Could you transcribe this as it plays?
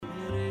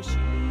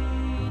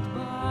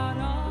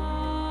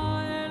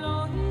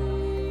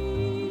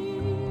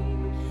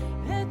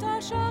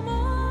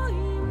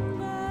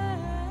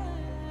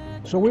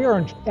So we are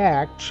in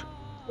Acts,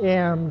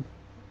 and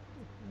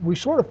we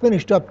sort of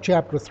finished up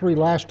chapter 3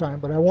 last time,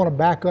 but I want to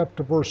back up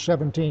to verse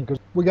 17 because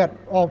we got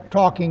all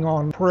talking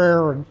on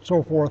prayer and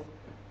so forth,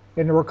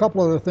 and there were a couple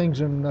other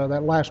things in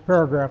that last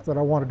paragraph that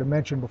I wanted to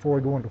mention before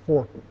we go into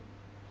 4.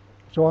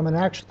 So I'm in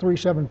Acts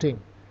 3:17.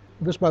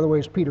 This, by the way,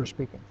 is Peter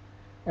speaking.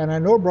 And I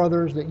know,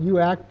 brothers, that you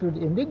acted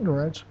in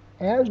ignorance,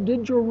 as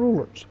did your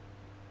rulers.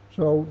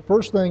 So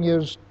first thing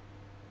is,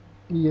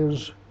 he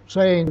is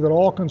saying that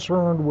all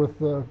concerned with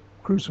the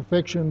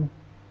crucifixion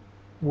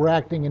were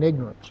acting in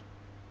ignorance.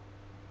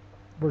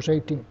 Verse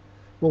 18.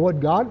 But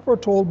what God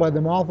foretold by the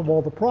mouth of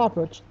all the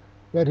prophets,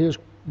 that his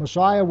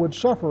Messiah would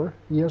suffer,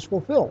 he has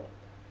fulfilled.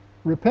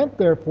 Repent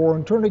therefore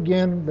and turn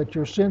again, that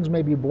your sins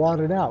may be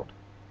blotted out,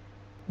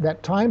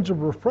 that times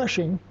of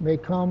refreshing may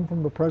come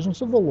from the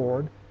presence of the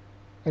Lord,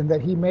 and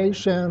that he may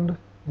send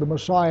the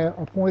Messiah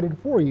appointed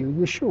for you,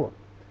 Yeshua,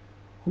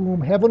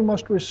 whom heaven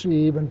must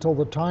receive until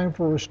the time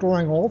for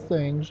restoring all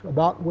things,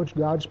 about which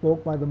God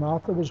spoke by the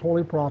mouth of his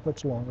holy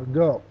prophets long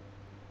ago.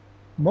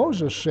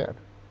 Moses said,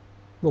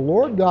 the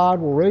Lord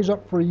God will raise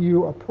up for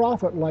you a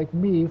prophet like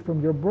me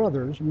from your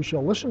brothers. You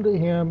shall listen to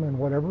him and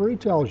whatever he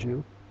tells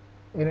you,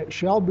 and it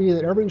shall be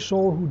that every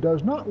soul who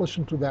does not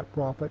listen to that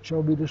prophet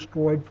shall be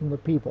destroyed from the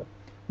people.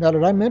 Now,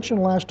 did I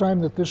mention last time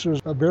that this is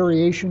a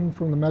variation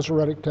from the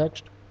Masoretic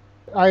text?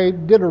 I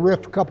did a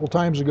riff a couple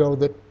times ago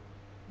that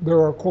there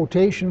are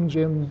quotations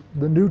in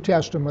the New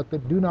Testament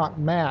that do not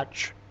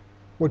match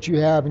what you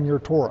have in your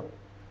Torah.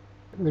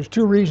 There's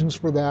two reasons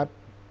for that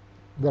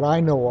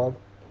I know of.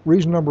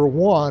 Reason number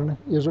one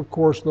is, of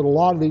course, that a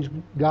lot of these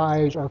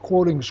guys are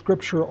quoting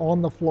scripture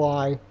on the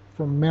fly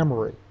from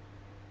memory,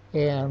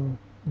 and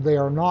they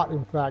are not,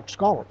 in fact,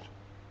 scholars.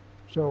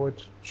 So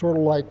it's sort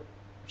of like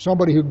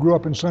somebody who grew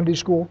up in Sunday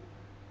school,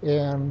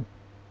 and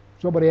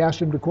somebody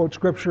asked him to quote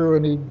scripture,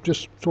 and he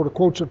just sort of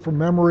quotes it from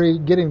memory,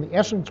 getting the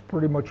essence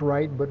pretty much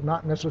right, but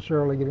not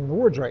necessarily getting the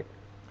words right.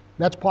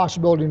 That's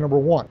possibility number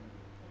one.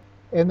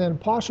 And then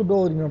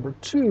possibility number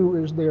two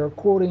is they are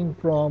quoting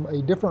from a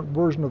different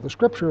version of the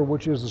scripture,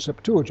 which is the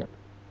Septuagint.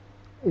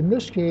 In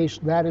this case,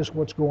 that is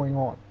what's going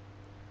on.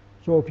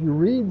 So if you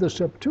read the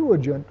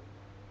Septuagint,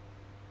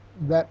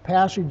 that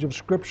passage of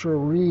scripture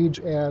reads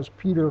as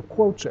Peter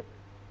quotes it.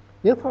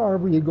 If,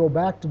 however, you go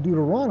back to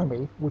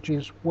Deuteronomy, which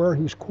is where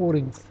he's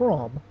quoting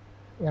from,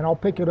 and I'll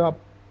pick it up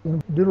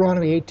in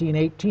Deuteronomy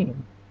 18:18,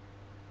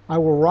 I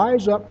will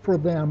rise up for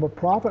them a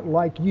prophet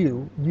like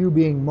you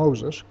being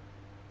Moses,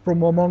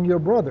 from among your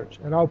brothers,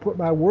 and I'll put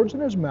my words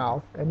in his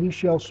mouth, and he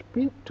shall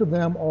speak to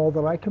them all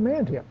that I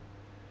command him.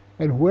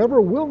 And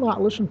whoever will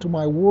not listen to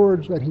my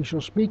words that he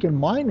shall speak in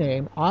my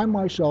name, I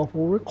myself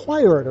will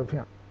require it of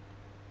him.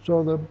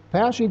 So the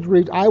passage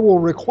reads, I will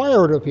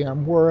require it of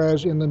him,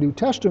 whereas in the New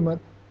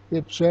Testament,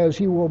 it says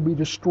he will be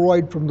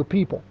destroyed from the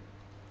people.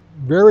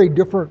 Very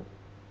different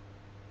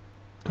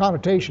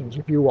connotations,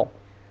 if you will.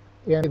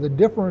 And the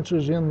difference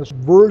is in this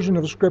version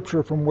of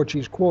Scripture from which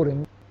he's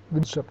quoting,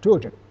 the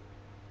Septuagint.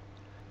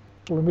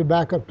 So let me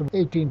back up to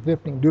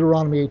 18:15,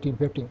 Deuteronomy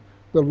 18:15.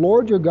 The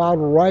Lord your God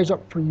will rise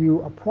up for you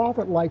a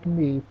prophet like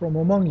me from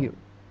among you,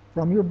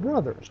 from your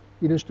brothers.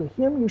 It is to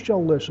him you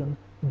shall listen,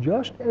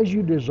 just as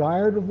you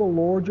desired of the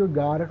Lord your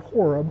God at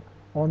Horeb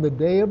on the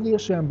day of the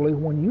assembly,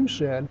 when you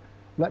said,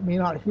 let me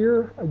not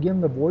hear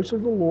again the voice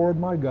of the Lord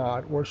my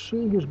God, or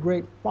see his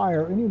great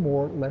fire any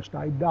more, lest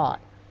I die.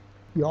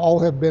 You all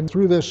have been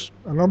through this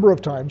a number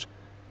of times.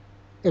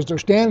 As they're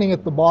standing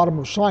at the bottom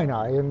of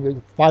Sinai, and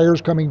the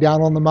fire's coming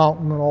down on the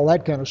mountain and all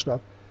that kind of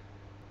stuff,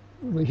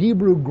 the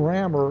Hebrew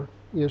grammar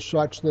is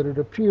such that it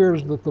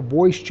appears that the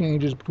voice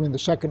changes between the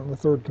second and the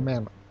third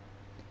commandment.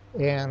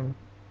 And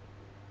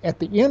at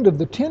the end of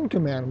the 10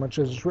 commandments,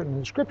 as it's written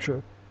in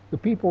Scripture, the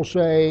people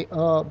say,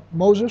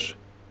 Moses,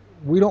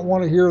 we don't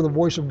want to hear the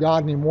voice of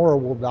God anymore or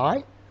we'll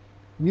die.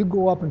 You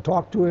go up and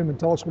talk to him and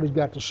tell us what he's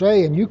got to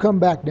say, and you come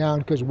back down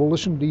because we'll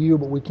listen to you,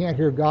 but we can't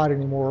hear God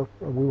anymore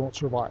or we won't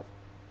survive.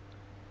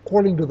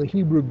 According to the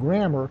Hebrew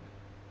grammar,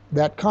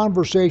 that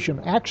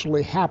conversation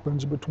actually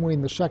happens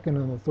between the second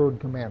and the third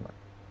commandment.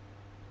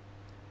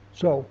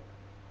 So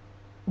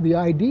the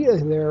idea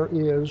there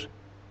is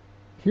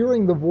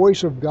hearing the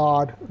voice of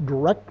God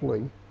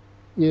directly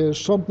is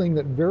something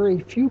that very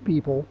few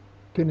people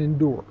can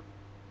endure.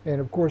 And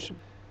of course,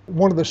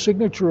 one of the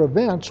signature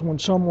events when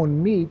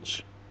someone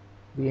meets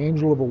the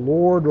angel of the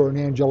Lord or an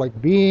angelic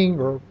being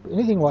or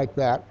anything like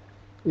that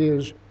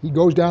is he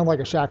goes down like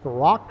a sack of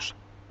rocks.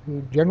 He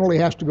generally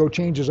has to go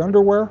change his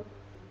underwear.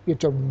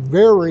 It's a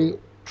very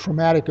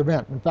traumatic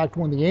event. In fact,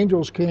 when the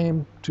angels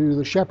came to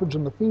the shepherds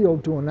in the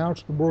field to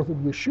announce the birth of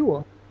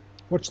Yeshua,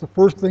 what's the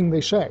first thing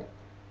they say?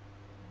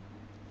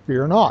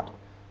 Fear not.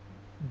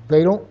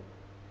 They don't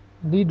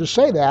need to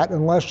say that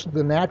unless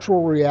the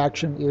natural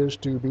reaction is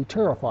to be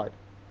terrified.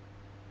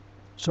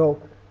 So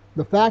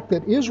the fact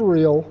that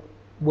Israel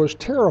was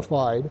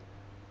terrified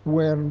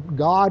when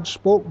God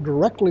spoke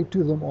directly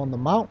to them on the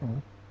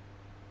mountain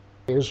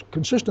is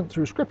consistent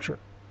through Scripture.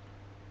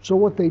 So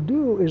what they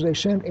do is they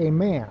send a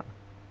man,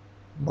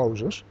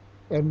 Moses,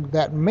 and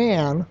that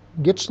man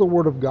gets the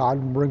word of God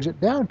and brings it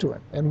down to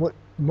him. And what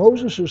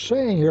Moses is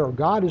saying here, or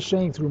God is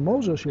saying through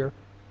Moses here,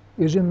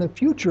 is in the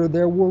future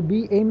there will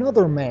be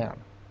another man.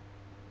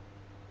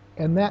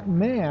 And that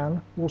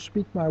man will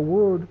speak my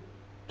word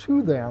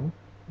to them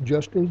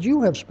just as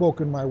you have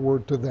spoken my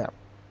word to them.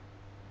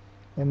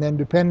 And then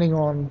depending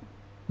on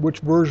which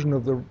version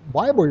of the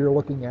Bible you're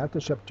looking at,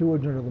 the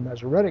Septuagint or the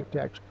Masoretic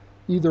text,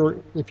 either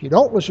if you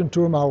don't listen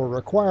to him, I will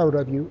require it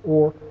of you,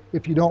 or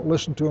if you don't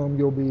listen to him,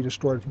 you'll be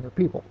destroyed from your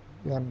people.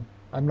 And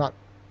I'm not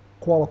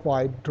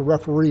qualified to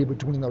referee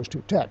between those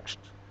two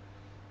texts.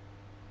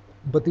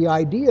 But the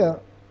idea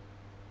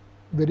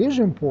that is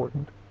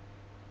important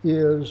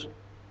is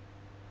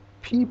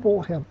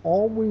people have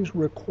always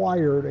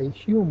required a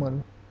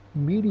human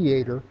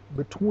mediator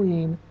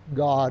between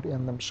God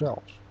and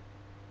themselves.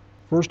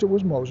 First it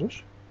was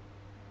Moses,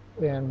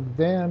 and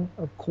then,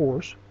 of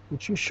course,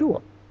 it's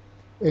Yeshua.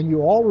 And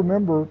you all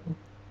remember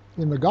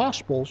in the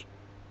Gospels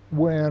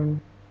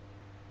when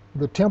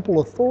the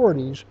temple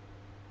authorities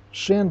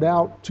send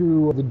out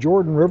to the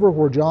Jordan River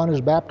where John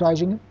is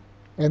baptizing him,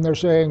 and they're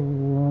saying,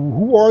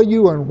 who are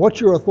you and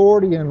what's your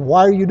authority and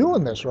why are you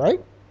doing this,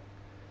 right?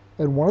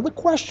 And one of the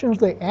questions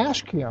they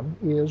ask him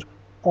is,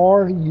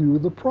 are you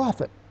the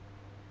prophet?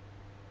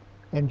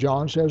 And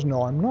John says,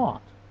 no, I'm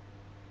not.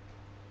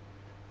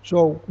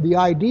 So the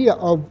idea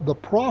of the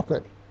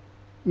prophet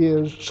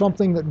is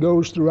something that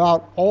goes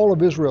throughout all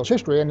of Israel's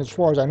history, and as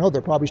far as I know,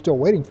 they're probably still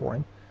waiting for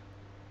him.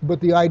 But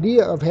the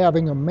idea of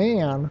having a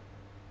man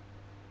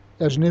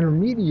as an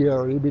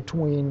intermediary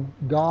between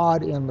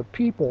God and the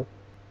people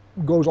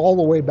goes all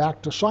the way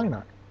back to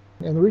Sinai.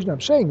 And the reason I'm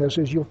saying this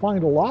is you'll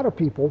find a lot of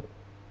people,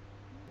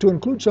 to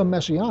include some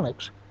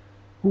Messianics,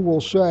 who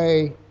will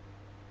say,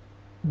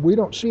 we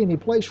don't see any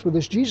place for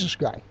this Jesus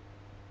guy.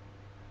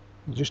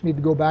 You just need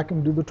to go back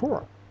and do the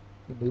Torah.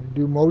 You need to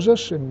do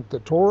Moses and the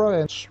Torah,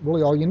 and it's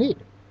really all you need.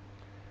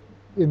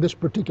 In this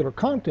particular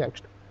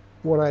context,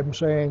 what I'm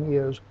saying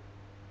is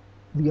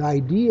the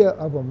idea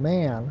of a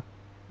man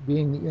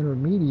being the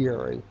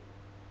intermediary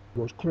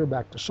goes clear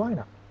back to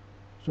Sinai.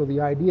 So the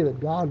idea that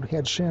God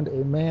had sent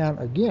a man,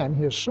 again,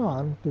 his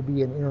son, to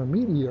be an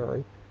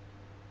intermediary,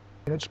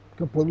 and it's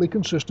completely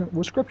consistent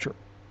with Scripture.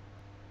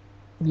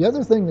 The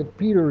other thing that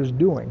Peter is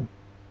doing,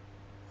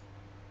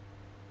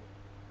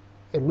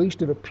 at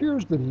least it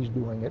appears that he's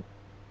doing it,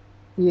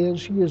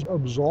 is he is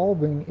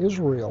absolving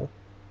Israel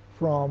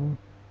from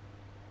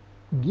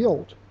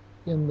guilt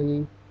in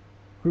the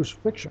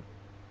crucifixion.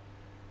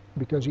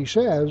 Because he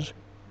says,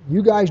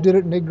 you guys did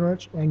it in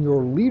ignorance and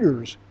your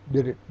leaders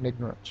did it in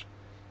ignorance.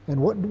 And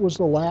what was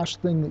the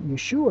last thing that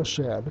Yeshua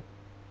said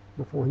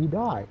before he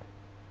died?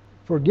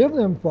 Forgive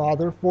them,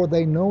 Father, for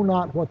they know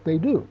not what they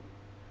do.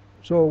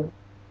 So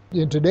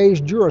in today's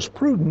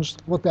jurisprudence,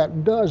 what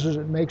that does is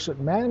it makes it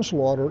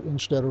manslaughter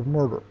instead of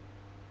murder.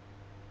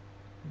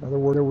 In other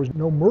words, there was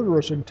no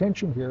murderous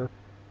intention here.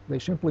 They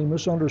simply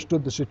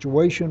misunderstood the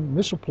situation,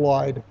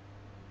 misapplied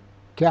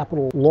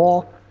capital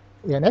law,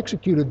 and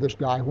executed this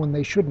guy when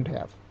they shouldn't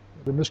have.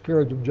 The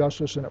miscarriage of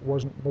justice, and it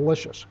wasn't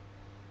malicious.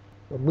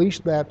 At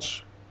least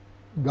that's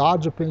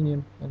God's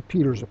opinion and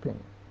Peter's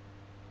opinion,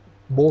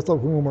 both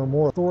of whom are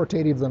more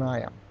authoritative than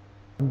I am.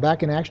 And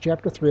back in Acts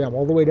chapter 3, I'm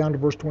all the way down to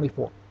verse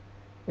 24.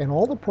 And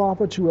all the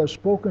prophets who have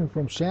spoken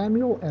from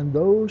Samuel and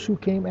those who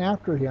came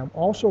after him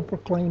also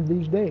proclaimed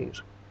these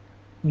days.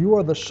 You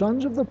are the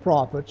sons of the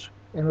prophets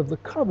and of the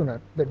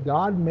covenant that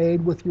God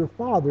made with your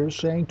fathers,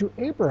 saying to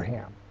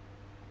Abraham,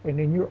 and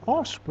in your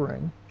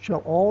offspring shall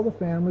all the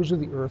families of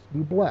the earth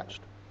be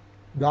blessed.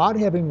 God,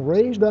 having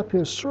raised up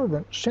his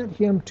servant, sent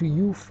him to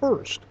you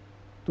first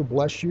to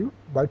bless you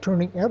by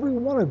turning every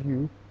one of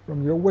you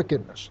from your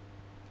wickedness.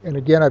 And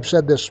again, I've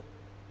said this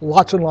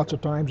lots and lots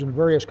of times in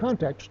various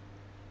contexts.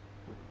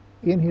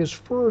 In his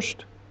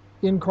first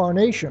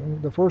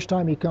incarnation, the first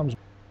time he comes,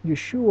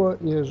 Yeshua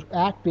is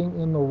acting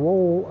in the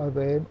role of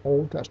an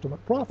Old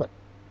Testament prophet.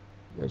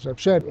 As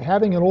I've said,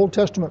 having an Old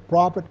Testament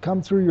prophet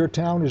come through your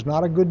town is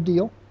not a good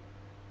deal,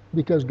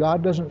 because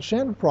God doesn't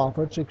send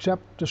prophets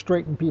except to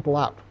straighten people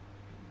out.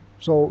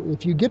 So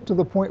if you get to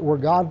the point where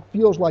God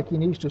feels like he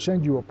needs to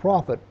send you a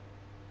prophet,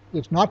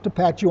 it's not to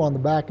pat you on the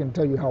back and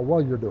tell you how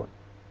well you're doing.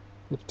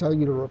 It's to tell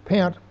you to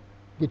repent,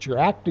 get your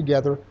act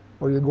together,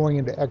 or you're going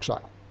into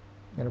exile.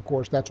 And of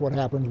course, that's what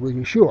happens with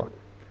Yeshua.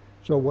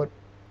 So what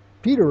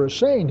Peter is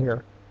saying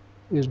here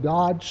is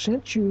God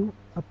sent you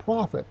a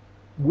prophet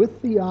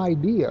with the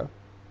idea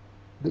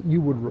that you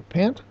would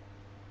repent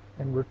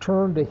and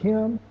return to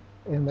him,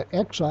 and that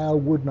exile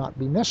would not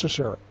be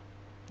necessary.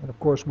 And of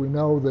course, we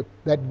know that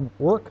that didn't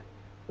work,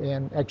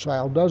 and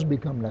exile does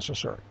become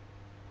necessary.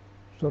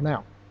 So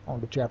now, on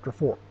to chapter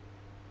 4.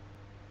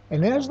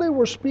 And as they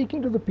were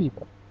speaking to the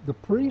people, the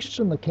priests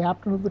and the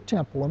captain of the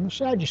temple and the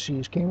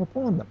Sadducees came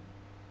upon them,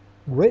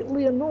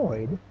 greatly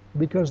annoyed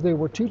because they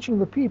were teaching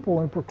the people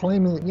and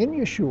proclaiming in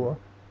Yeshua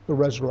the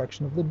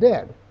resurrection of the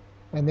dead.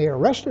 And they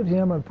arrested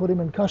him and put him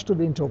in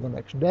custody until the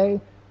next day,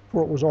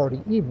 for it was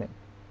already evening.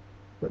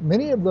 But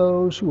many of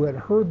those who had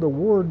heard the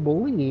word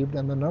believed,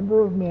 and the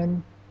number of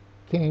men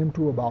came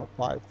to about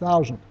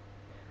 5,000.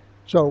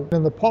 So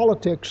in the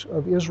politics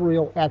of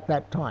Israel at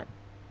that time,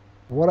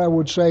 What I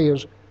would say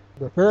is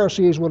the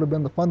Pharisees would have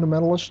been the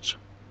fundamentalists,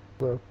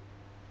 the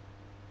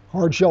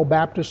hard-shell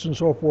Baptists and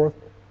so forth.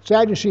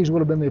 Sadducees would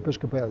have been the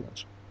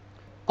Episcopalians.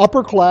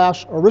 Upper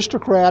class,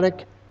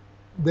 aristocratic,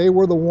 they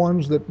were the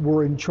ones that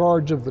were in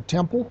charge of the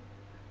temple.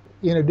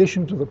 In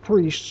addition to the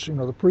priests,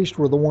 the priests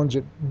were the ones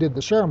that did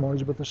the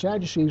ceremonies, but the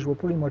Sadducees were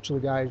pretty much the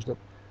guys that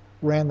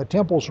ran the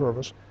temple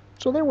service.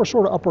 So they were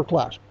sort of upper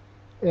class.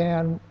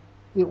 And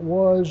it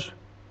was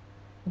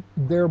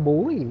their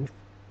belief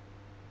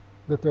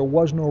that there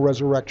was no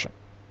resurrection.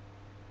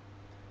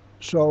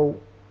 So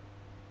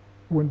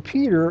when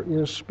Peter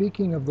is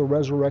speaking of the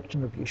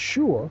resurrection of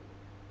Yeshua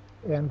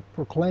and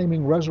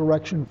proclaiming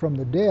resurrection from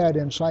the dead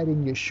and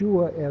citing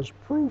Yeshua as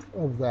proof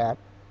of that,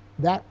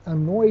 that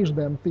annoys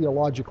them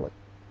theologically.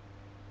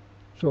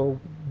 So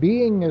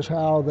being as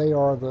how they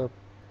are the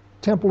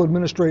temple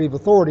administrative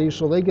authorities,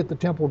 so they get the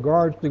temple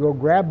guards to go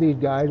grab these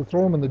guys and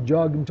throw them in the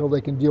jug until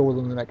they can deal with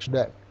them the next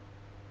day.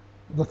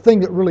 The thing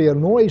that really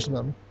annoys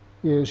them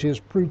is his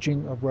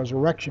preaching of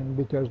resurrection,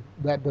 because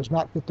that does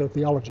not fit their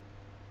theology.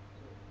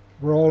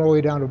 We're all the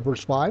way down to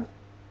verse 5.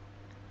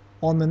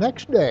 On the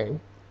next day,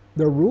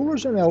 the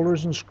rulers and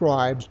elders and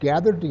scribes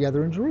gathered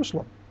together in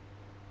Jerusalem,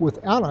 with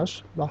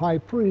Annas, the high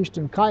priest,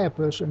 and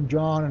Caiaphas, and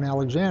John, and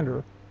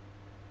Alexander,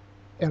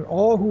 and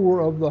all who were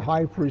of the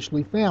high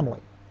priestly family.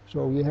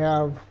 So you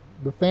have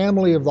the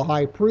family of the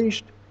high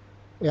priest,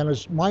 and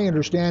it's my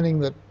understanding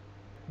that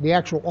the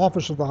actual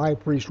office of the high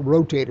priest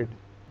rotated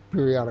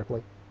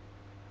periodically.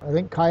 I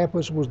think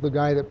Caiaphas was the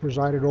guy that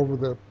presided over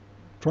the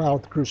trial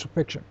of the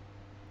crucifixion.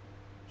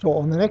 So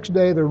on the next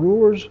day, the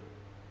rulers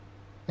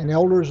and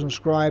elders and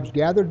scribes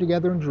gathered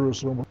together in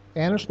Jerusalem with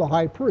Annas the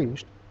high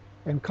priest,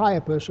 and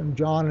Caiaphas, and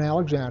John, and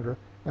Alexander,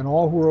 and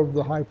all who were of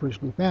the high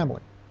priestly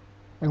family.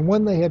 And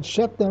when they had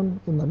set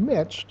them in the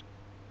midst,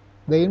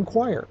 they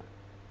inquired,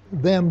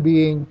 them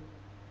being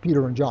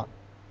Peter and John.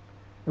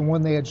 And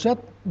when they had set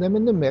them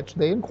in the midst,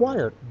 they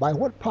inquired, by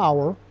what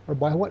power or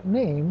by what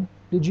name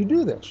did you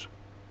do this?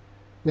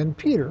 Then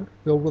Peter,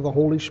 filled with the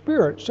Holy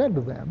Spirit, said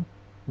to them,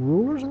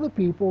 rulers of the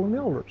people and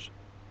elders,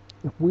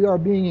 if we are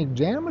being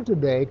examined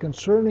today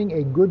concerning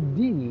a good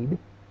deed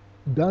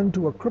done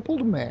to a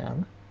crippled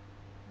man,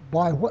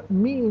 by what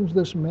means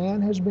this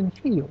man has been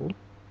healed,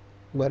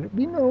 let it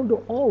be known to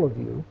all of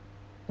you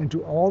and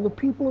to all the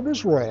people of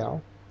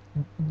Israel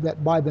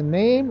that by the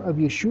name of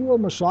Yeshua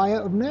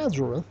Messiah of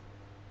Nazareth,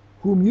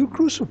 whom you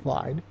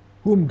crucified,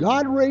 whom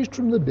God raised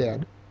from the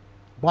dead,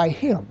 by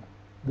him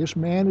this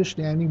man is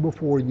standing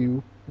before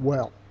you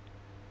well.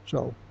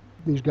 So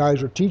these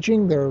guys are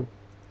teaching. They're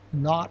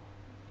not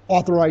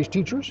authorized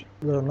teachers.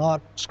 They're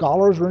not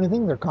scholars or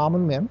anything. They're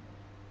common men.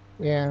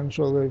 And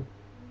so they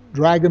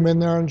drag him in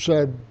there and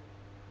said,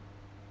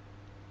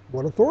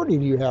 what authority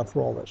do you have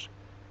for all this?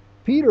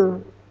 Peter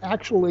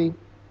actually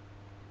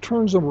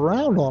turns them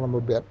around on him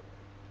a bit,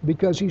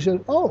 because he says,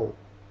 oh,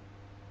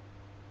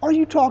 are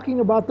you talking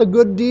about the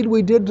good deed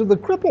we did to the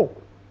cripple?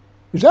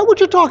 Is that what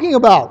you're talking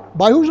about?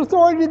 By whose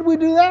authority did we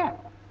do that?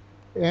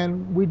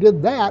 And we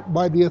did that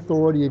by the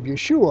authority of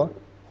Yeshua,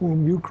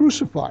 whom you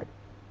crucified.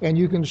 And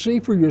you can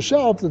see for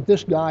yourself that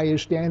this guy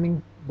is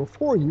standing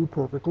before you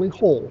perfectly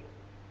whole.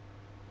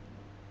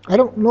 I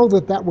don't know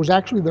that that was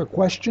actually their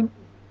question,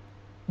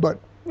 but,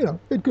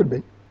 it could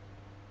be.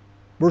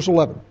 Verse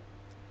 11.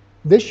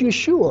 This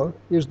Yeshua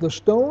is the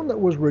stone that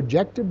was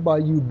rejected by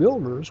you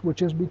builders, which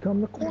has become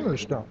the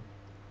cornerstone.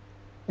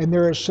 And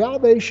there is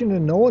salvation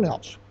in no one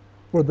else,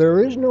 for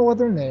there is no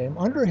other name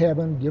under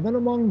heaven given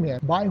among men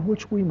by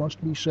which we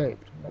must be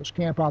saved. Let's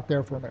camp out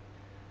there for a minute.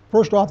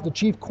 First off, the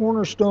chief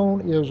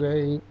cornerstone is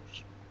a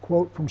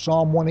quote from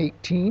Psalm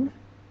 118.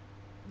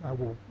 I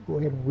will go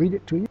ahead and read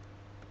it to you.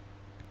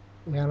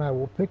 And I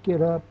will pick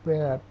it up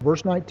at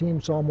verse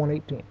 19, Psalm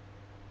 118.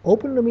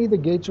 Open to me the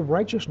gates of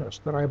righteousness,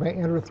 that I may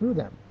enter through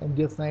them and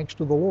give thanks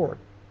to the Lord.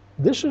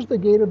 This is the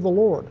gate of the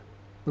Lord.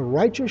 The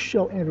righteous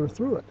shall enter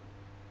through it.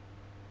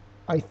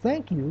 I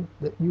thank you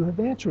that you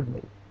have answered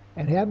me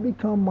and have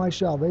become my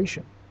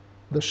salvation.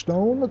 The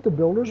stone that the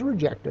builders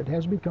rejected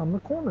has become the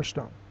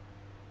cornerstone.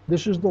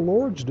 This is the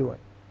Lord's doing.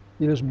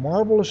 It is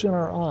marvelous in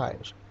our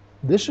eyes.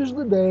 This is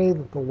the day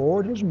that the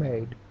Lord has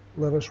made.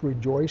 Let us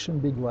rejoice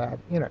and be glad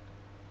in it.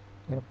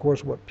 And of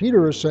course, what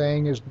Peter is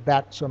saying is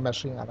that's a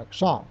messianic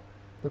psalm.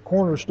 The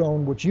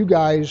cornerstone which you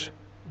guys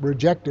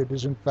rejected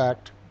is in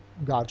fact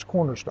God's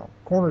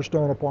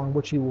cornerstone upon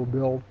which he will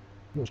build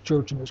his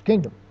church and his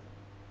kingdom.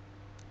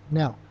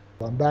 Now,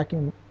 I'm back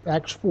in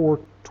Acts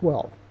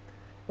 4:12.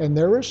 And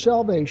there is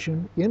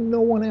salvation in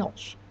no one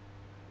else,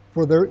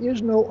 for there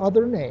is no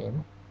other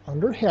name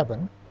under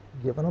heaven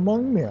given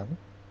among men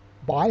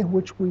by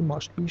which we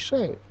must be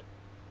saved.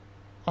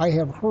 I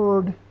have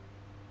heard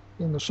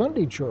in the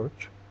Sunday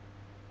church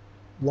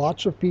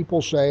lots of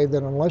people say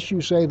that unless you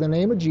say the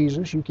name of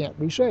Jesus, you can't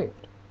be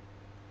saved.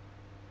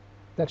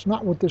 That's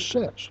not what this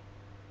says.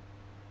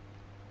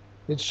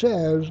 It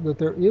says that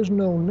there is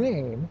no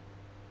name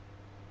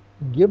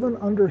given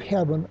under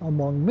heaven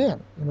among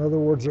men. In other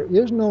words, there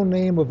is no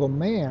name of a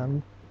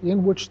man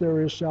in which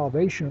there is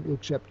salvation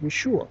except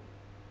Yeshua.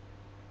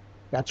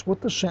 That's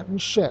what the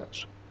sentence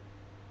says.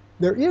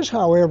 There is,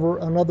 however,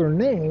 another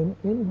name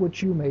in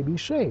which you may be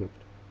saved.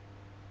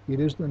 It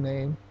is the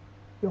name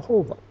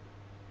Jehovah.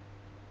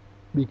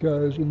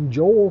 Because in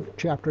Joel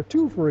chapter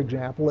 2, for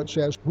example, it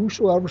says,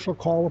 whosoever shall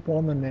call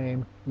upon the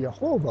name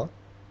Jehovah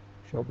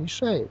shall be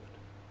saved.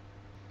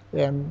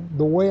 And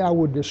the way I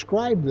would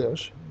describe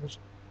this,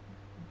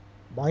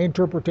 my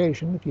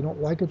interpretation, if you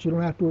don't like it, you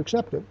don't have to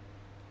accept it,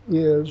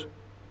 is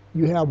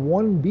you have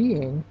one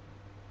being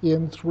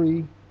in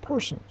three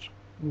persons.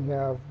 You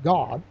have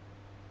God,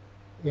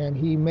 and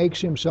he makes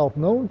himself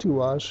known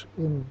to us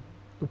in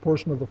the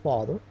person of the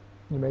Father.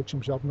 He makes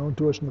himself known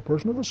to us in the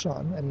person of the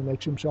Son, and he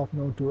makes himself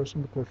known to us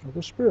in the person of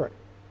the Spirit.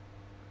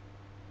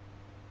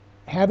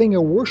 Having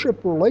a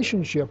worship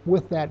relationship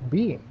with that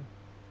being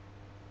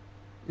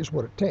is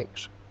what it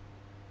takes.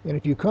 And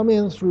if you come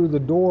in through the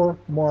door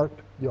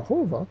marked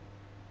Jehovah,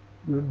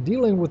 you're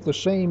dealing with the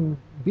same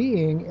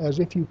being as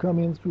if you come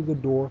in through the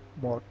door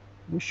marked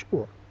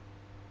Yeshua.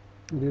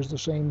 It is the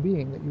same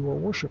being that you are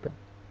worshiping.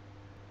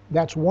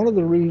 That's one of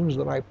the reasons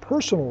that I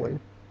personally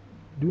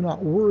do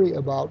not worry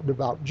about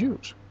devout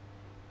Jews.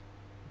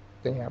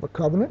 They have a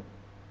covenant,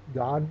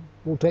 God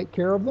will take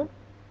care of them,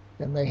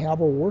 and they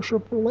have a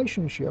worship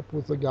relationship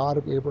with the God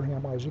of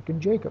Abraham, Isaac,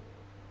 and Jacob.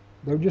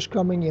 They're just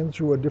coming in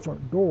through a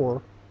different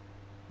door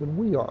than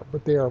we are,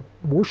 but they are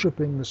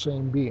worshiping the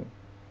same being.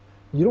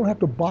 You don't have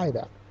to buy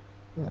that,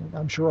 and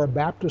I'm sure our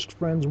Baptist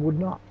friends would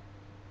not.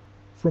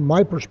 From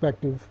my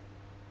perspective,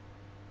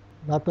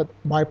 not that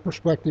my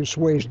perspective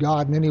sways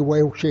God in any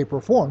way, shape,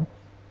 or form,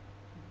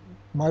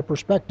 my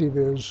perspective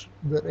is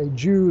that a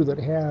Jew that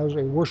has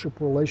a worship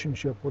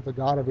relationship with the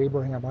God of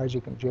Abraham,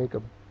 Isaac, and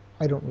Jacob,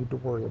 I don't need to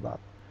worry about.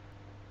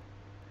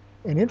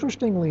 And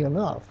interestingly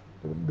enough,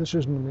 this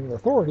isn't an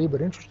authority,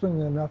 but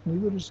interestingly enough,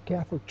 neither does the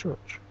Catholic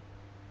Church.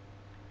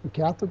 The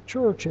Catholic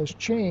Church has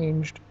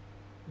changed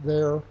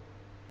their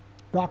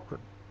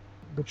doctrine.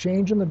 The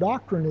change in the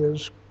doctrine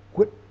is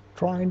quit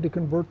trying to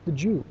convert the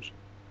Jews.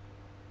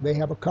 They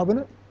have a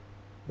covenant,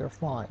 they're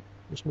fine.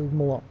 Just leave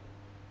them alone.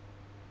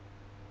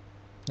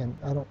 And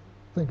I don't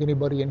think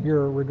anybody in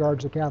here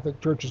regards the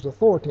Catholic Church as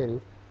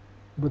authoritative,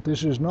 but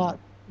this is not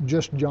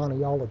just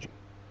Johnnyology.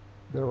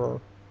 There are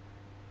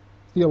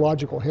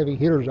theological heavy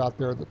hitters out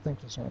there that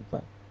think the same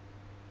thing.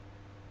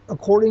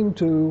 According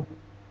to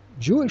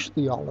Jewish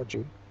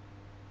theology,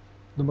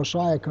 the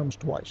Messiah comes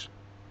twice.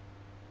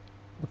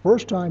 The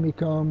first time he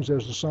comes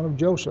as the son of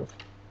Joseph,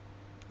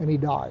 and he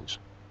dies.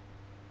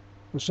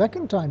 The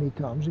second time he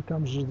comes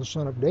as the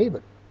son of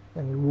David,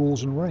 and he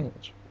rules and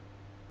reigns.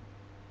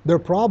 Their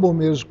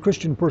problem is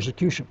Christian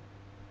persecution.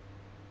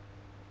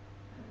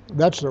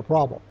 That's their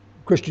problem.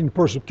 Christian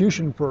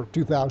persecution for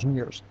 2,000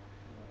 years.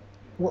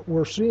 What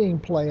we're seeing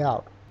play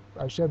out,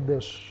 I said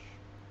this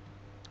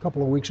a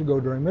couple of weeks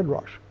ago during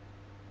Midrash.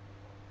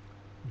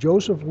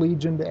 Joseph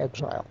leads into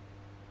exile.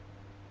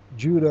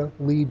 Judah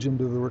leads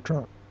into the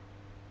return.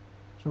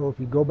 So if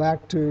you go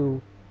back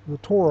to the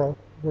Torah,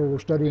 where we're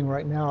studying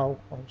right now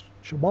on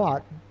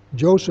Shabbat,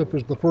 Joseph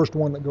is the first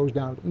one that goes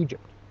down to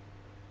Egypt.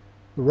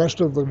 The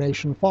rest of the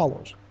nation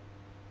follows.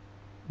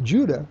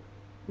 Judah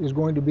is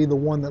going to be the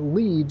one that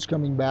leads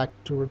coming back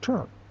to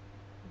return.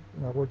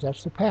 In other words,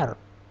 that's the pattern.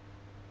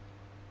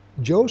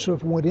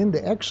 Joseph went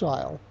into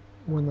exile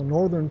when the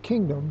northern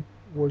kingdom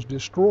was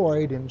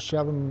destroyed in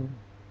 7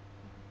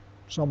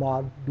 some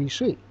odd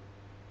BC.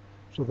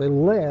 So they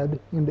led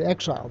into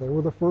exile. They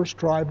were the first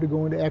tribe to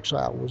go into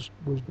exile, was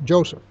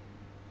Joseph.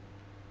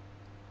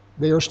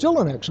 They are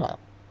still in exile.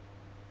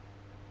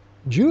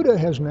 Judah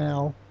has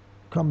now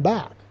come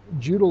back.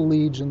 Judah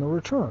leads in the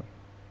return.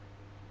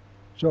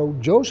 So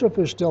Joseph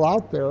is still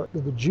out there.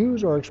 The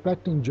Jews are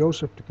expecting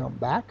Joseph to come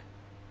back.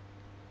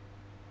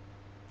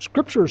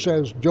 Scripture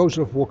says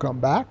Joseph will come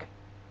back.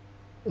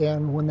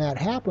 And when that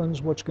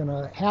happens, what's going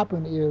to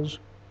happen is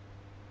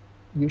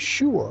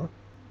Yeshua,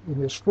 in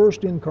his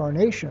first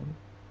incarnation,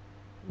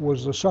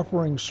 was the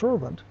suffering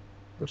servant,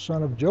 the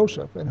son of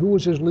Joseph. And who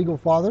was his legal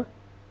father?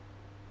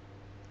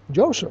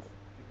 Joseph.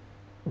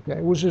 Okay,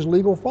 was his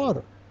legal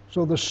father.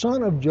 So the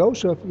son of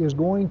Joseph is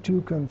going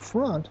to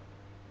confront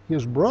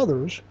his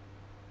brothers,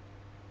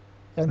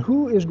 and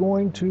who is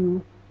going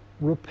to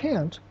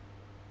repent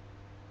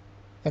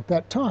at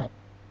that time?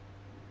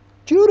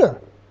 Judah.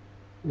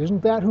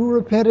 Isn't that who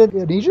repented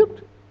in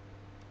Egypt?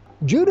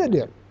 Judah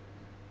did.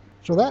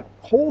 So that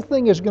whole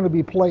thing is going to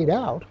be played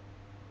out,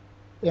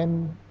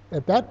 and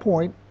at that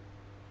point,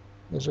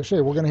 as I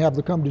say, we're going to have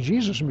the Come to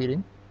Jesus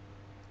meeting,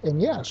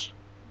 and yes,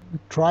 the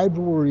tribes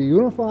will be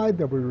reunified,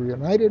 they'll be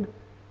reunited,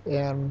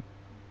 and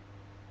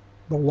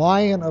the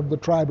Lion of the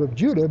tribe of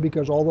Judah,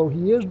 because although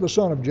he is the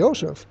son of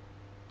Joseph,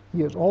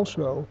 he is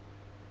also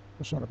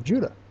the son of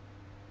Judah.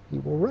 He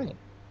will reign.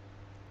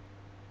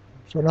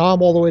 So now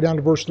I'm all the way down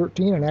to verse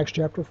 13 in Acts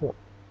chapter 4.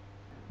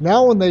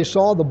 Now when they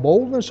saw the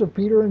boldness of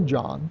Peter and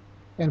John,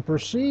 and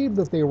perceived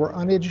that they were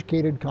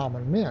uneducated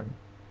common men,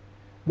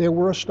 they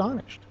were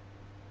astonished,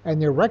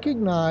 and they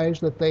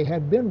recognized that they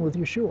had been with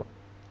Yeshua.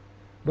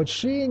 But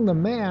seeing the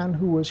man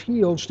who was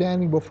healed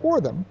standing before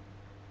them,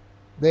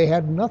 they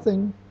had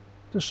nothing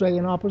to say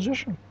in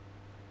opposition.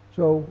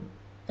 So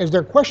as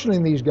they're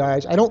questioning these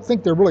guys, I don't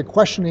think they're really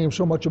questioning them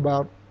so much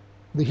about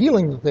the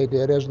healing that they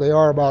did as they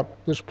are about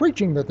this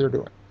preaching that they're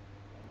doing.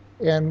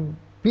 And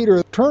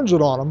Peter turns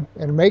it on them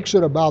and makes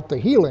it about the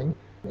healing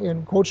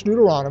and quotes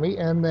Deuteronomy,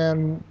 and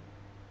then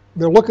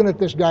they're looking at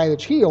this guy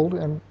that's healed,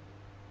 and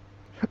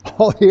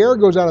all the air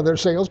goes out of their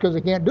sails because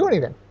they can't do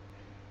anything.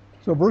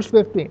 So verse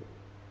 15,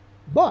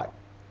 but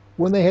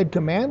when they had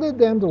commanded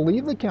them to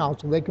leave the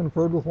council, they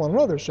conferred with one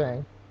another,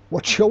 saying,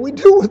 what shall we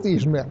do with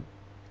these men?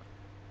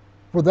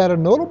 For that a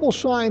notable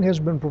sign has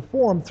been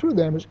performed through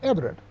them is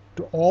evident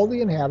to all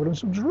the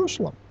inhabitants of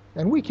Jerusalem,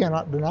 and we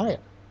cannot deny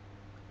it.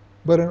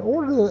 But in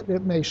order that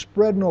it may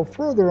spread no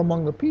further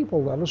among the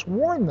people, let us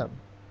warn them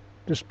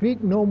to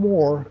speak no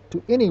more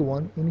to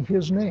anyone in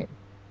his name.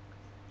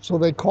 So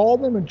they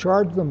called them and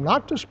charged them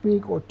not to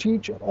speak or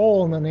teach at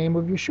all in the name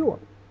of Yeshua.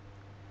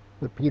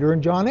 But Peter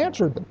and John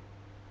answered them,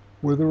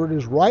 whether it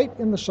is right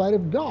in the sight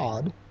of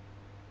God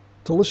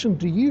to listen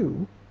to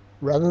you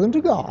rather than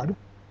to God,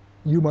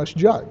 you must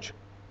judge.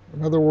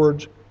 In other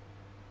words,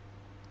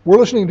 we're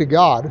listening to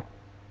God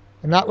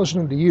and not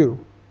listening to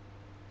you.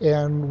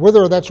 And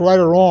whether that's right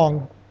or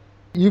wrong,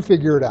 you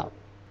figure it out.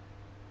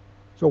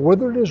 So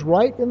whether it is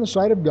right in the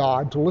sight of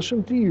God to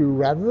listen to you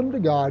rather than to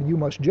God, you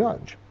must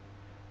judge.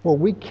 For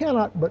we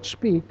cannot but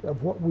speak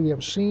of what we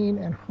have seen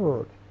and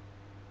heard.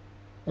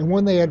 And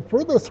when they had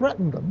further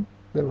threatened them,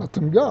 they let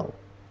them go,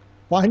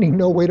 finding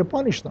no way to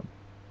punish them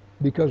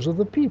because of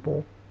the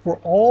people, for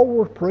all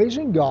were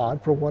praising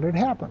God for what had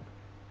happened.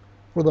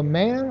 For the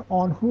man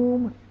on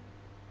whom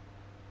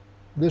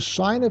this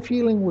sign of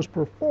healing was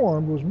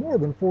performed was more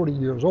than 40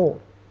 years old.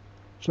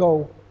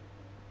 So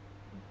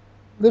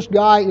this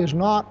guy is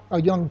not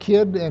a young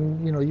kid,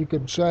 and you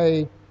could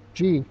say,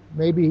 gee,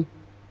 maybe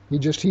he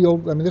just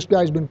healed. I mean, this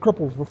guy's been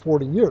crippled for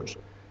 40 years.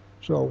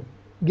 So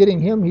getting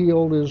him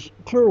healed is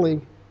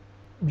clearly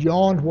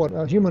beyond what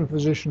a human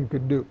physician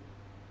could do.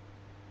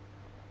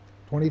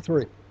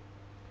 23.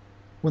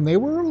 When they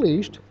were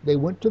released, they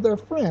went to their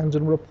friends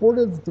and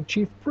reported that the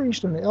chief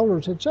priest and the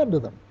elders had said to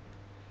them.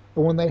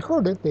 And when they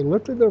heard it, they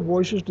lifted their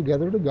voices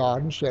together to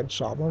God and said,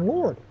 Sovereign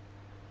Lord,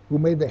 who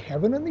made the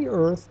heaven and the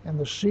earth and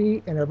the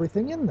sea and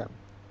everything in them,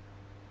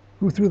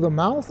 who through the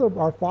mouth of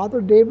our father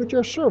David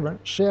your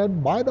servant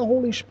said by the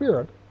Holy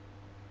Spirit,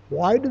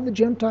 why do the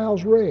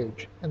Gentiles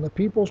rage and the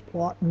peoples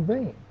plot in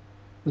vain?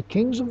 The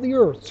kings of the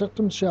earth set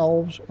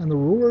themselves, and the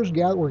rulers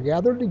were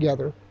gathered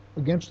together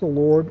against the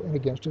Lord and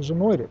against his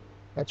anointed.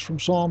 That's from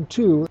Psalm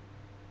 2.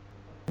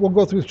 We'll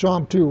go through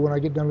Psalm 2 when I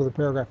get done with the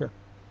paragraph here.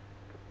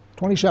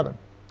 27.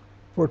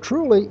 For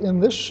truly in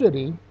this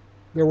city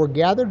there were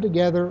gathered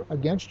together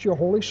against your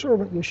holy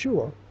servant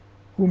Yeshua,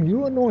 whom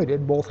you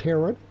anointed, both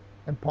Herod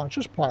and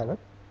Pontius Pilate,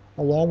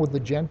 along with the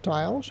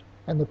Gentiles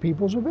and the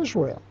peoples of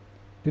Israel,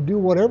 to do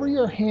whatever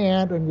your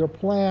hand and your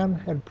plan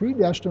had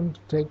predestined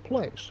to take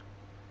place.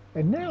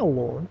 And now,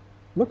 Lord,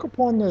 look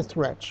upon their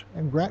threats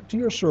and grant to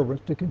your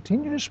servants to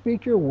continue to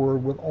speak your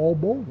word with all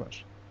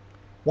boldness,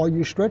 while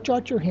you stretch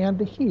out your hand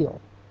to heal,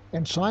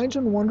 and signs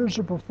and wonders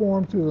are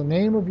performed through the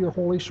name of your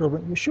holy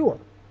servant Yeshua.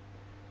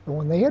 And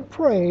when they had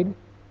prayed,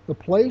 the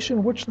place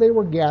in which they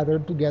were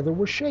gathered together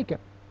was shaken,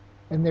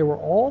 and they were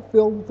all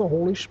filled with the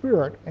Holy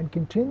Spirit and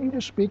continued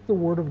to speak the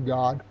word of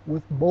God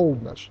with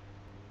boldness.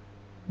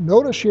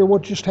 Notice here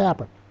what just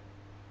happened.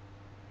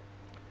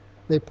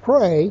 They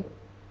pray,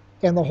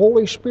 and the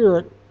Holy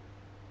Spirit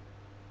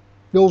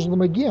fills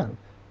them again.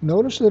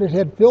 Notice that it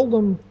had filled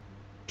them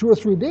 2 or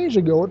 3 days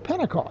ago at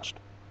Pentecost.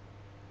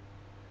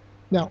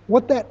 Now,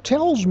 what that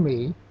tells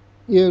me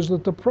is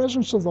that the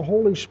presence of the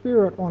Holy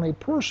Spirit on a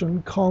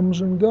person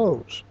comes and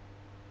goes.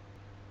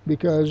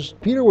 Because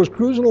Peter was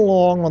cruising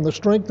along on the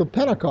strength of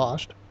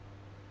Pentecost,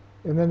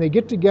 and then they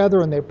get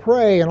together and they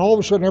pray, and all of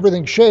a sudden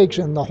everything shakes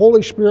and the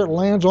Holy Spirit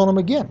lands on them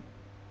again.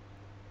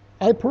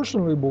 I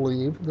personally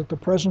believe that the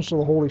presence of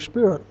the Holy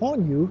Spirit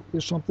on you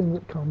is something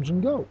that comes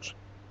and goes.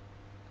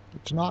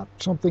 It's not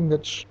something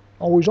that's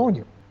always on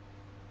you.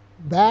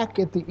 Back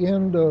at the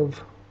end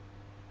of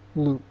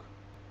Luke,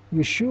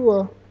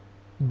 Yeshua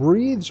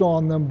breathes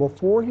on them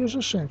before his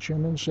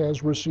ascension and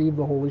says, receive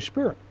the Holy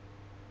Spirit.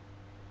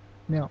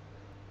 Now,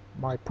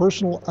 my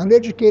personal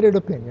uneducated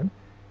opinion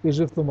is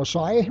if the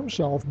Messiah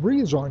himself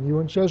breathes on you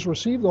and says,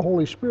 receive the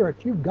Holy Spirit,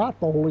 you've got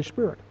the Holy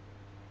Spirit.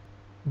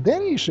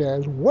 Then he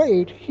says,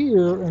 wait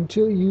here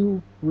until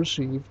you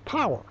receive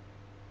power.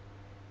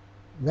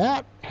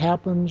 That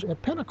happens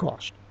at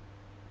Pentecost.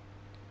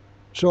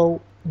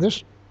 So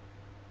this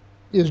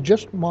is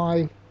just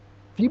my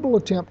feeble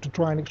attempt to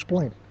try and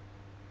explain it.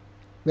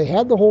 They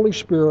had the Holy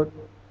Spirit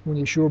when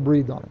Yeshua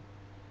breathed on them.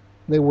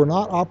 They were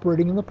not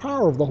operating in the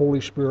power of the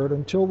Holy Spirit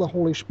until the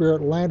Holy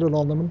Spirit landed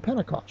on them in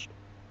Pentecost.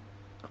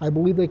 I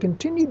believe they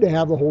continued to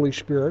have the Holy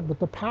Spirit, but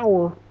the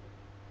power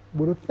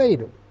would have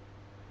faded.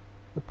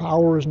 The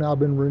power has now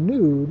been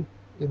renewed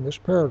in this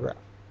paragraph.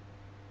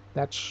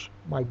 That's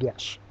my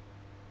guess.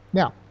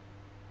 Now,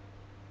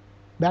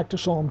 back to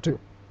Psalm 2.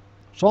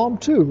 Psalm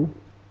 2,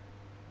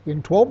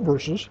 in 12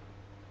 verses,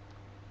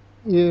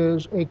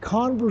 is a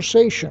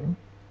conversation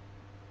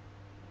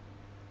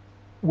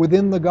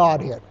within the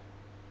Godhead.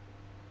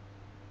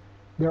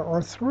 There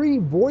are three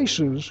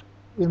voices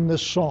in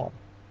this psalm.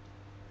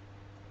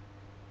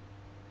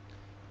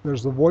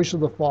 There's the voice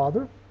of the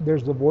Father,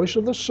 there's the voice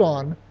of the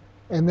Son,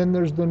 and then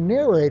there's the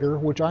narrator,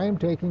 which I am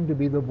taking to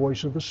be the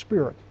voice of the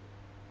Spirit.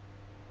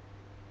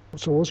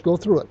 So let's go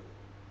through it.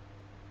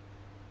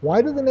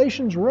 Why do the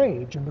nations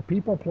rage and the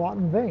people plot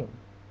in vain?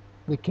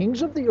 The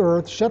kings of the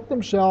earth set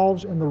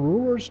themselves and the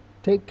rulers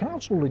take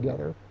counsel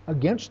together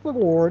against the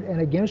Lord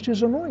and against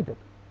his anointed,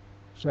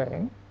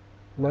 saying,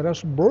 let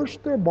us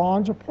burst their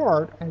bonds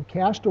apart and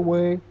cast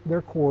away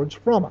their cords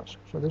from us.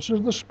 So this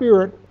is the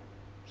Spirit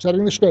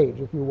setting the stage,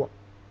 if you will.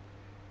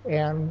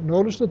 And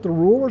notice that the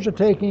rulers are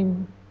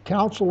taking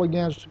counsel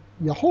against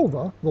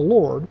Jehovah, the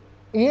Lord,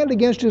 and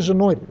against his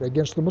anointed,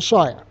 against the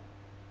Messiah.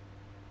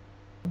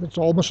 That's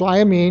all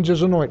Messiah means,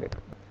 is anointed.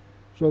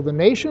 So the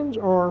nations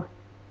are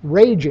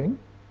raging,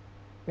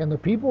 and the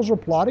peoples are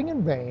plotting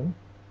in vain,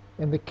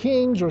 and the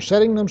kings are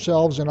setting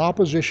themselves in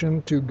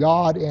opposition to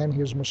God and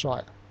his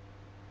Messiah.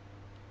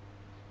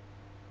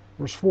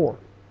 Verse 4,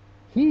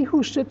 he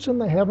who sits in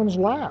the heavens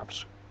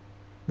laughs.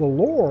 The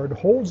Lord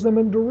holds them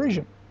in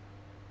derision.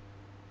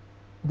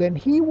 Then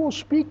he will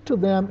speak to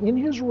them in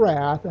his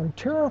wrath and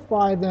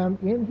terrify them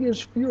in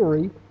his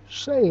fury,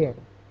 saying.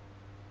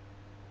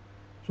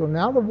 So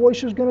now the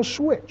voice is going to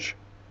switch.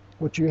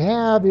 What you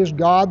have is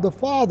God the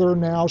Father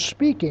now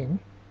speaking,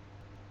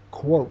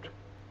 quote,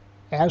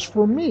 as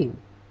for me,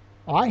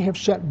 I have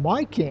set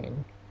my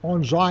king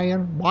on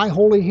Zion, my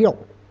holy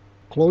hill.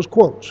 Close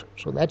quotes.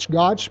 So that's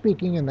God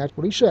speaking, and that's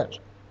what he says.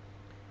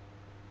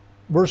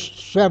 Verse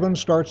 7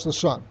 starts the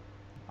Son.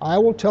 I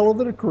will tell of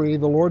the decree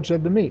the Lord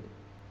said to me.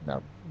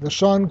 Now, the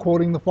Son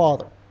quoting the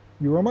Father.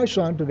 You are my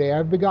Son, today I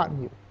have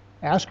begotten you.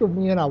 Ask of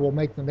me, and I will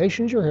make the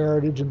nations your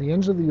heritage, and the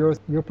ends of the earth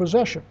your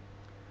possession.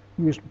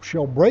 You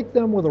shall break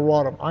them with a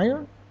rod of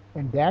iron,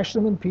 and dash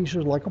them in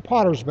pieces like a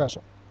potter's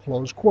vessel.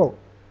 Close quote.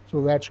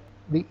 So that's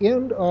the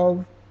end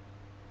of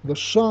the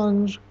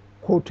Son's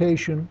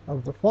quotation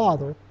of the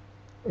Father,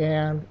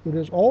 and it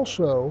is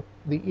also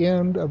the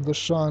end of the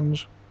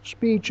Son's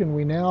speech, and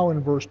we now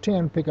in verse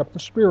 10 pick up the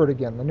Spirit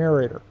again, the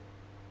narrator.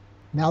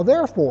 Now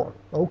therefore,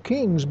 O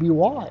kings, be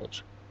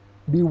wise.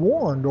 Be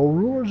warned, O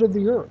rulers of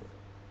the earth.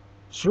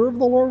 Serve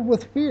the Lord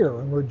with fear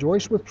and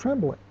rejoice with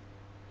trembling.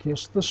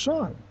 Kiss the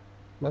Son,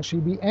 lest he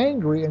be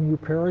angry and you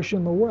perish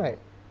in the way.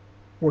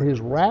 For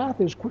his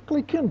wrath is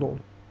quickly kindled.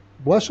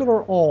 Blessed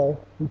are all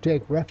who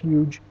take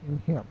refuge in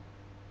him.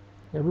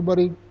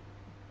 Everybody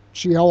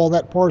see how all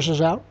that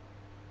parses out?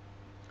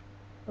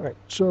 All right,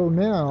 so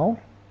now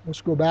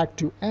let's go back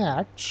to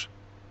Acts.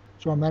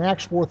 So I'm in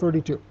Acts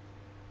 4:32.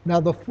 Now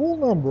the full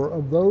number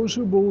of those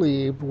who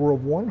believed were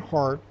of one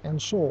heart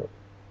and soul.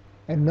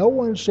 And no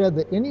one said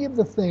that any of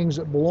the things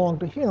that belonged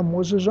to him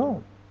was his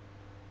own,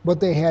 but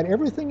they had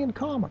everything in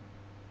common.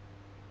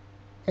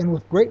 And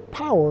with great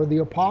power the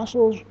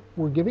apostles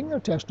were giving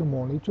their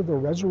testimony to the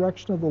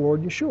resurrection of the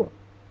Lord Yeshua.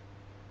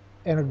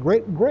 And a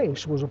great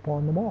grace was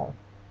upon them all.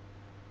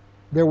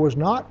 There was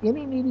not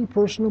any needy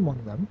person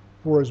among them,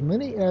 for as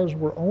many as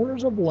were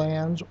owners of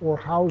lands or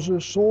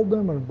houses sold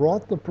them and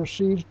brought the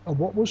proceeds of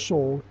what was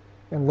sold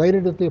and laid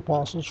it at the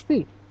apostles'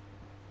 feet.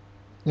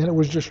 And it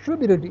was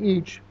distributed to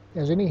each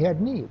as any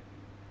had need.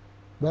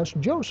 Thus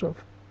Joseph,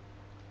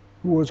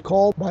 who was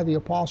called by the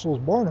apostles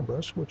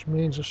Barnabas, which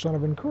means the son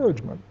of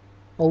encouragement,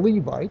 a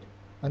Levite,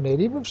 a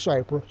native of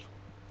Cyprus,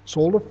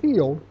 sold a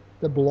field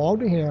that belonged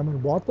to him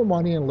and bought the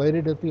money and laid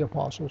it at the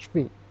apostles'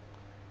 feet.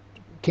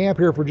 Camp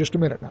here for just a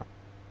minute now.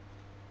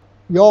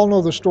 You all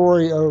know the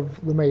story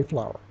of the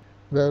Mayflower.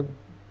 The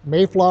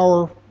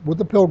Mayflower, with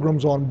the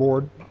Pilgrims on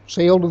board,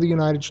 sailed to the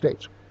United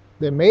States.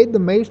 They made the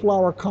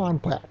Mayflower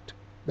Compact.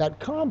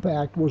 That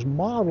compact was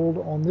modeled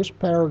on this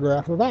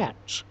paragraph of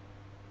Acts.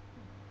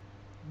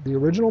 The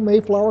original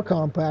Mayflower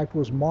Compact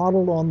was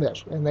modeled on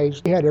this, and they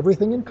had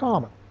everything in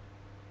common.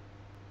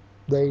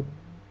 They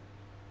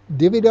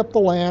divvied up the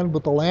land,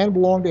 but the land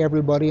belonged to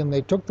everybody, and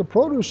they took the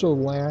produce of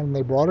the land and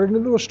they brought it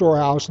into a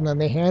storehouse, and then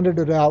they handed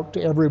it out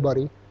to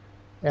everybody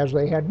as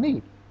they had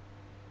need.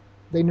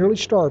 They nearly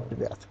starved to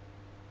death.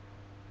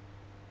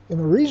 And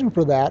the reason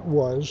for that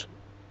was,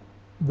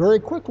 very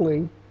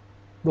quickly,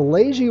 the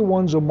lazy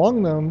ones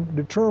among them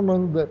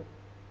determined that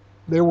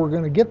they were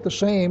going to get the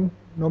same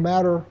no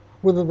matter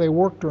whether they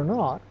worked or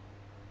not,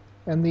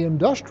 and the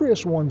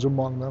industrious ones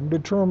among them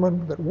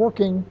determined that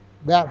working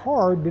that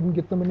hard didn't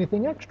get them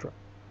anything extra.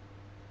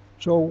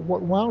 So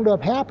what wound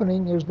up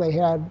happening is they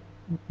had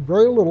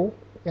very little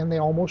and they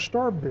almost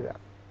starved to death.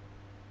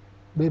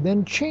 They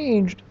then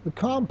changed the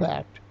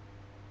compact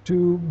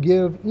to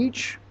give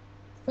each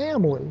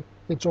family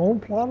its own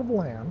plot of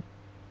land,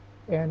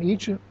 and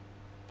each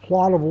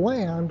plot of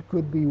land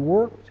could be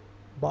worked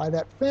by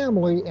that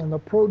family, and the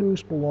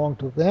produce belonged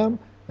to them,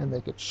 and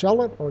they could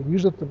sell it or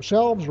use it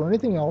themselves or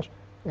anything else,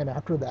 and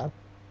after that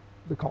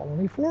the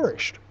colony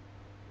flourished.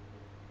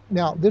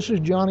 Now this is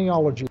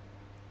genealogy,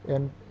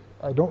 and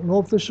I don't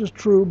know if this is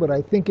true, but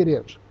I think it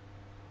is.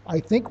 I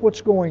think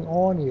what's going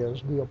on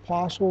is the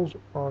apostles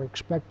are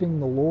expecting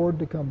the Lord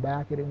to come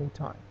back at any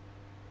time.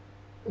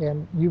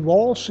 And you've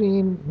all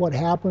seen what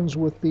happens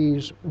with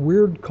these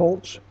weird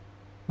cults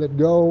that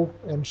go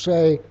and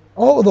say,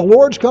 oh, the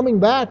Lord's coming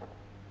back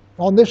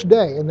on this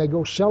day, and they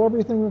go sell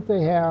everything that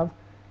they have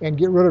and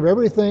get rid of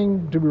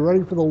everything to be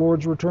ready for the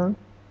Lord's return.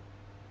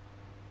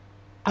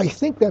 I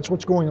think that's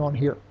what's going on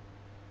here.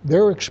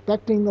 They're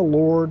expecting the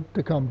Lord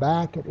to come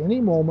back at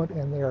any moment,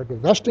 and they are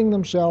divesting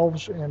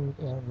themselves and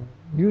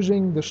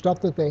using the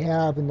stuff that they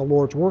have in the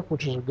Lord's work,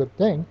 which is a good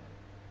thing,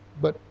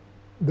 but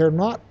they're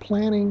not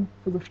planning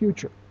for the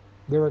future.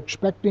 They're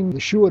expecting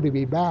Yeshua to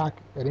be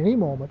back at any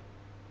moment,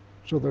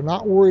 so they're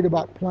not worried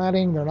about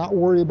planting, they're not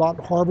worried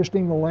about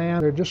harvesting the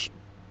land, they're just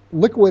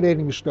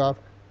liquidating stuff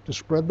to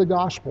spread the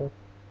gospel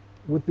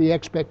with the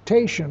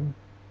expectation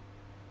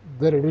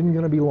that it isn't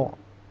going to be long.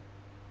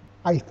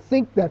 I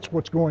think that's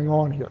what's going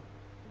on here.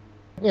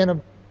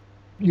 And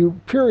you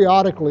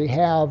periodically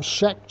have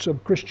sects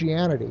of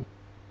Christianity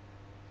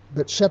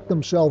that set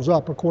themselves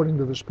up according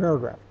to this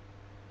paragraph.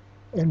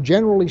 And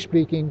generally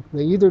speaking,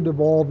 they either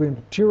devolve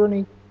into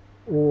tyranny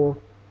or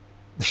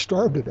they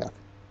starve to death,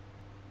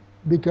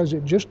 because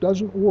it just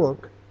doesn't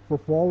work for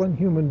fallen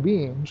human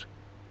beings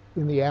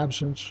in the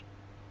absence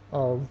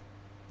of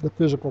the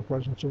physical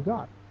presence of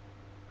God.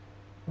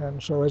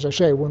 And so, as I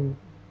say, when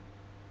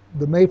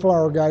the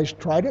Mayflower guys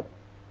tried it,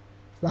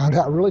 found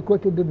out really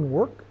quick it didn't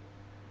work,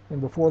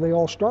 and before they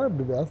all starved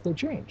to death, they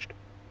changed.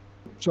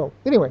 So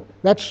anyway,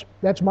 that's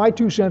my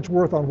 2 cents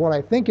worth on what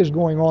I think is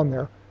going on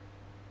there,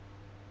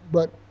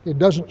 but it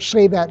doesn't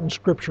say that in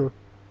Scripture.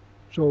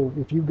 So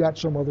if you've got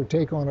some other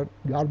take on it,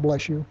 God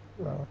bless you.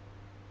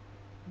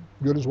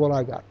 Good as what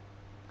I got.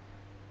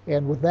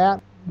 And with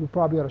that, we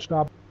probably ought to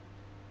stop.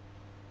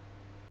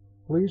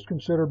 Please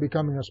consider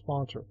becoming a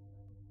sponsor.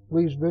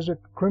 Please visit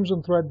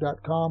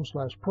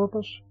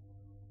crimsonthread.com/purpose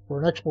for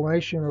an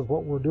explanation of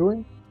what we're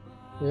doing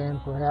and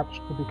perhaps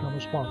to become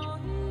a sponsor.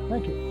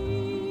 Thank you.